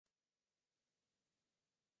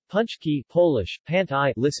Pączki Polish, pant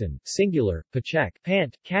I, listen, singular, paczek,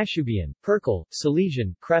 pant, Kashubian, perkel,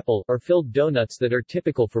 Silesian, krepel, are filled donuts that are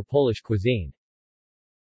typical for Polish cuisine.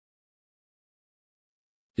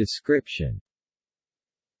 Description: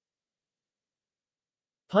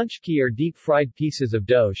 Pączki are deep-fried pieces of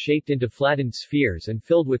dough shaped into flattened spheres and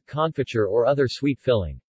filled with confiture or other sweet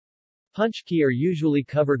filling. Pączki are usually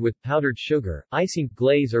covered with powdered sugar, icing,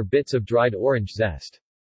 glaze or bits of dried orange zest.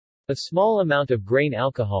 A small amount of grain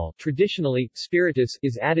alcohol, traditionally, spiritus,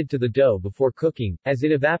 is added to the dough before cooking. As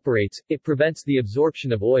it evaporates, it prevents the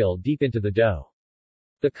absorption of oil deep into the dough.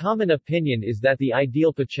 The common opinion is that the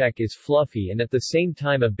ideal paczek is fluffy and at the same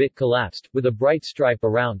time a bit collapsed, with a bright stripe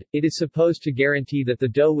around. It is supposed to guarantee that the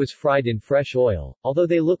dough was fried in fresh oil. Although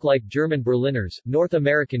they look like German Berliners, North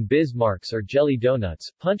American Bismarcks or jelly donuts,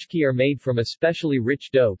 pączki are made from especially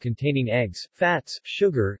rich dough containing eggs, fats,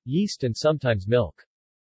 sugar, yeast and sometimes milk.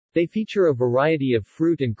 They feature a variety of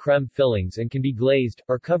fruit and creme fillings and can be glazed,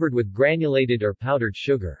 or covered with granulated or powdered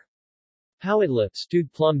sugar. Pałidła,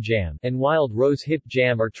 stewed plum jam, and wild rose hip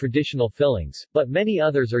jam are traditional fillings, but many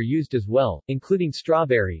others are used as well, including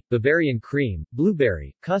strawberry, Bavarian cream,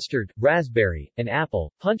 blueberry, custard, raspberry, and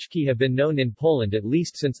apple. Pączki have been known in Poland at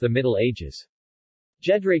least since the Middle Ages.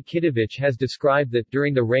 Jędrzej Kidowicz has described that,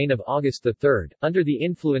 during the reign of August III, under the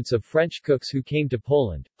influence of French cooks who came to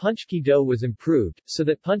Poland, pączki dough was improved, so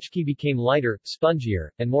that pączki became lighter, spongier,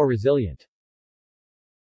 and more resilient.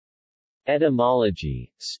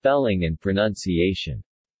 Etymology, spelling and pronunciation.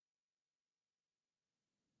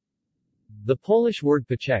 The Polish word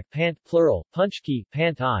paczek, pant, plural, pączki,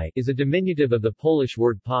 pant I, is a diminutive of the Polish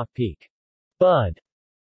word pa, peak, bud.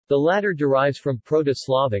 The latter derives from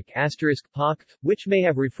Proto-Slavic *pak, which may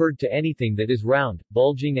have referred to anything that is round,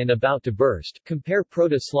 bulging and about to burst. Compare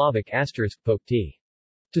Proto-Slavic *pokti,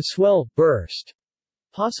 to swell, burst,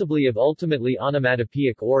 possibly of ultimately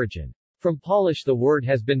onomatopoeic origin. From Polish the word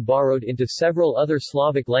has been borrowed into several other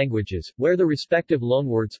Slavic languages, where the respective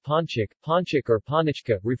loanwords pączek, pączek or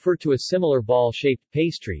poniczka refer to a similar ball-shaped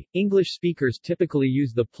pastry. English speakers typically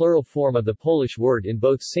use the plural form of the Polish word in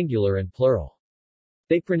both singular and plural.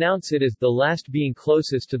 They pronounce it as the last being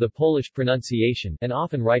closest to the Polish pronunciation, and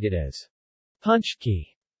often write it as pączki,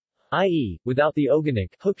 i.e., without the ogonek,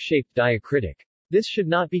 hook-shaped diacritic. This should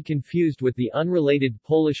not be confused with the unrelated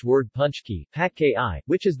Polish word pączki, patki,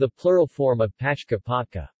 which is the plural form of paczka,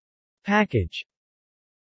 patka, package.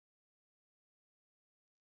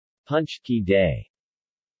 Pączki Day.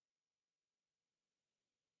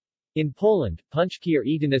 In Poland, pączki are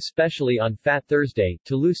eaten especially on Fat Thursday,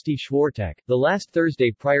 Tłusty Czwartek, the last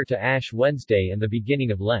Thursday prior to Ash Wednesday and the beginning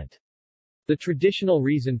of Lent. The traditional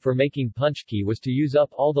reason for making pączki was to use up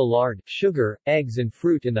all the lard, sugar, eggs and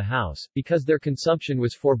fruit in the house, because their consumption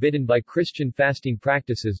was forbidden by Christian fasting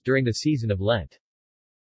practices during the season of Lent.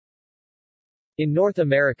 In North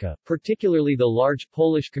America, particularly the large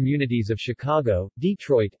Polish communities of Chicago,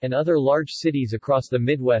 Detroit, and other large cities across the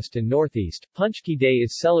Midwest and Northeast, Pączki Day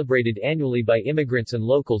is celebrated annually by immigrants and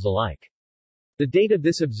locals alike. The date of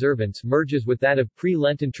this observance merges with that of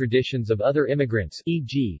pre-Lenten traditions of other immigrants,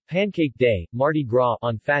 e.g., Pancake Day, Mardi Gras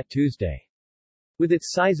on Fat Tuesday. With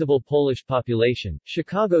its sizable Polish population,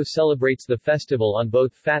 Chicago celebrates the festival on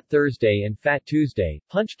both Fat Thursday and Fat Tuesday.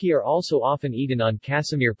 Pączki are also often eaten on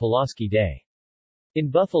Casimir Pulaski Day. In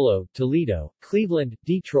Buffalo, Toledo, Cleveland,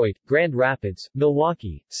 Detroit, Grand Rapids,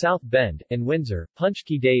 Milwaukee, South Bend, and Windsor,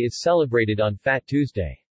 Pączki Day is celebrated on Fat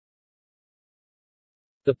Tuesday.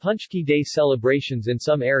 The Pączki Day celebrations in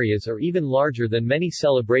some areas are even larger than many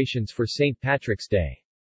celebrations for St. Patrick's Day.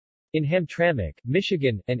 In Hamtramck,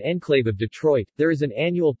 Michigan, an enclave of Detroit, there is an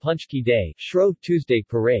annual Pączki Day, Shrove Tuesday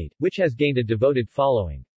parade, which has gained a devoted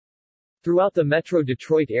following. Throughout the Metro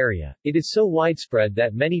Detroit area, it is so widespread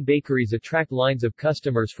that many bakeries attract lines of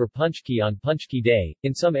customers for pączki on Pączki Day.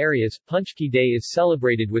 In some areas, Pączki Day is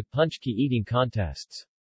celebrated with pączki eating contests.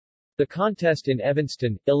 The contest in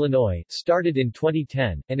Evanston, Illinois, started in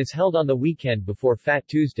 2010, and is held on the weekend before Fat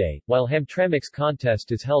Tuesday, while Hamtramck's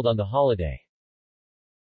contest is held on the holiday.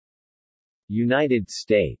 United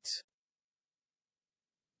States.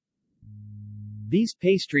 These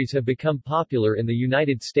pastries have become popular in the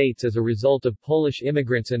United States as a result of Polish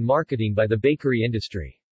immigrants and marketing by the bakery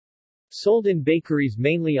industry. Sold in bakeries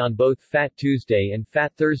mainly on both Fat Tuesday and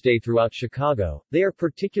Fat Thursday throughout Chicago, they are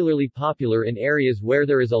particularly popular in areas where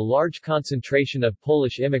there is a large concentration of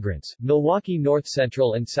Polish immigrants: Milwaukee, north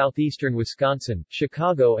central and southeastern Wisconsin,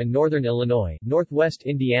 Chicago and northern Illinois, northwest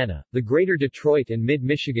Indiana, the greater Detroit and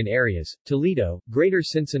mid-Michigan areas, Toledo, greater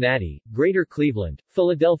Cincinnati, greater Cleveland,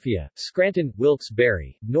 Philadelphia, Scranton,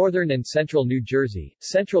 Wilkes-Barre, northern and central New Jersey,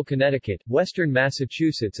 central Connecticut, western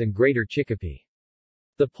Massachusetts and greater Chicopee.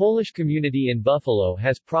 The Polish community in Buffalo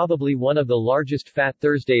has probably one of the largest Fat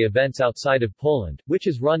Thursday events outside of Poland, which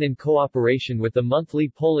is run in cooperation with the monthly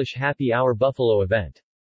Polish Happy Hour Buffalo event.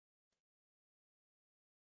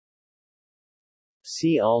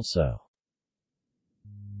 See also: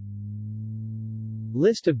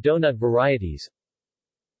 List of donut varieties,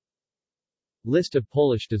 List of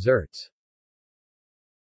Polish desserts.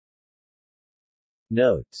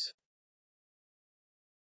 Notes.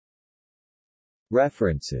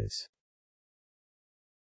 References.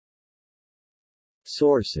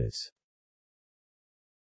 Sources.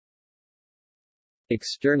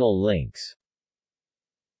 External links.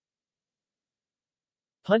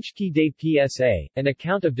 Pączki Day PSA, an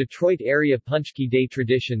account of Detroit area Pączki Day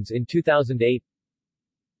traditions in 2008.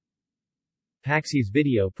 Paxi's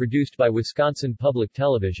video produced by Wisconsin Public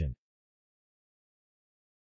Television.